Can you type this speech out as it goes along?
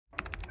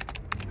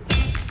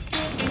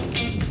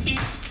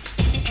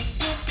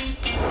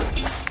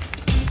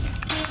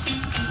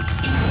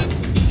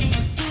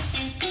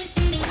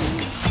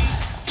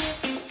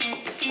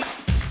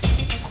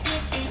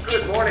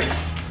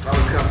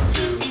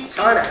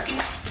China.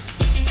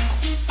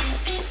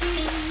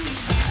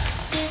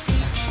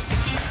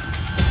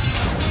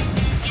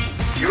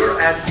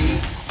 You're at the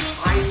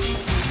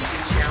ICPC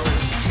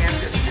Challenge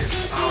Championship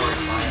powered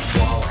by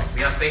Huawei.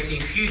 We are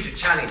facing huge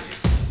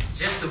challenges,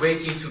 just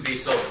waiting to be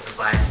solved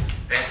by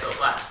best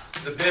of us.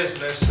 The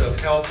business of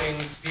helping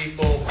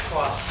people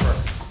prosper,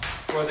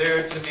 for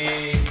there to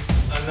be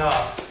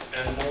enough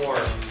and more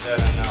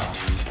than enough.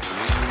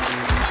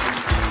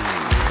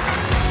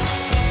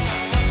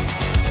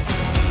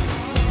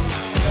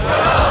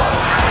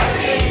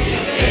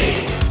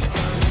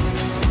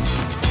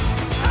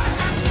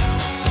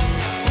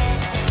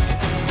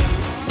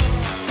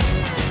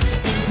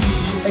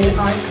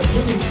 AI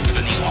community.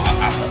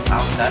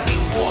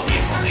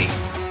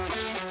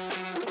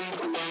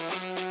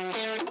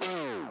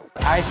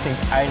 I think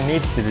I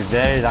need to be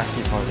very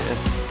lucky for this.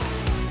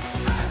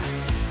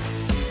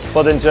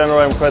 But in general,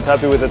 I'm quite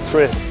happy with the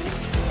trip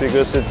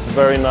because it's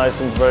very nice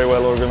and very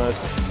well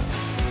organized.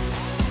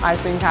 I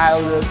think I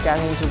will get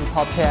into the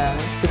top 10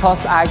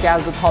 because I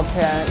get the top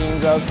 10 in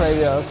the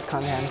previous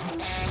content.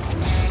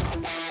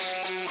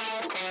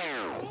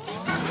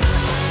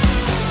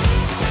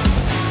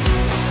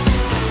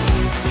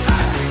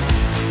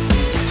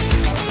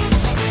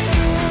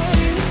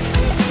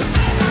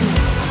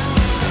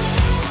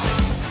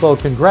 Well,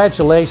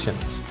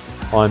 congratulations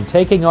on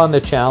taking on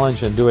the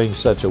challenge and doing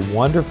such a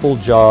wonderful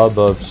job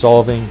of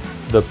solving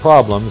the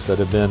problems that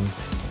have been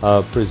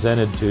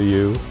presented to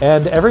you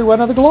and everyone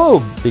on the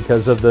globe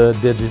because of the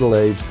digital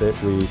age that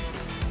we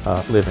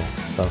live in.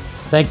 So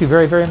thank you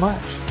very, very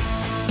much.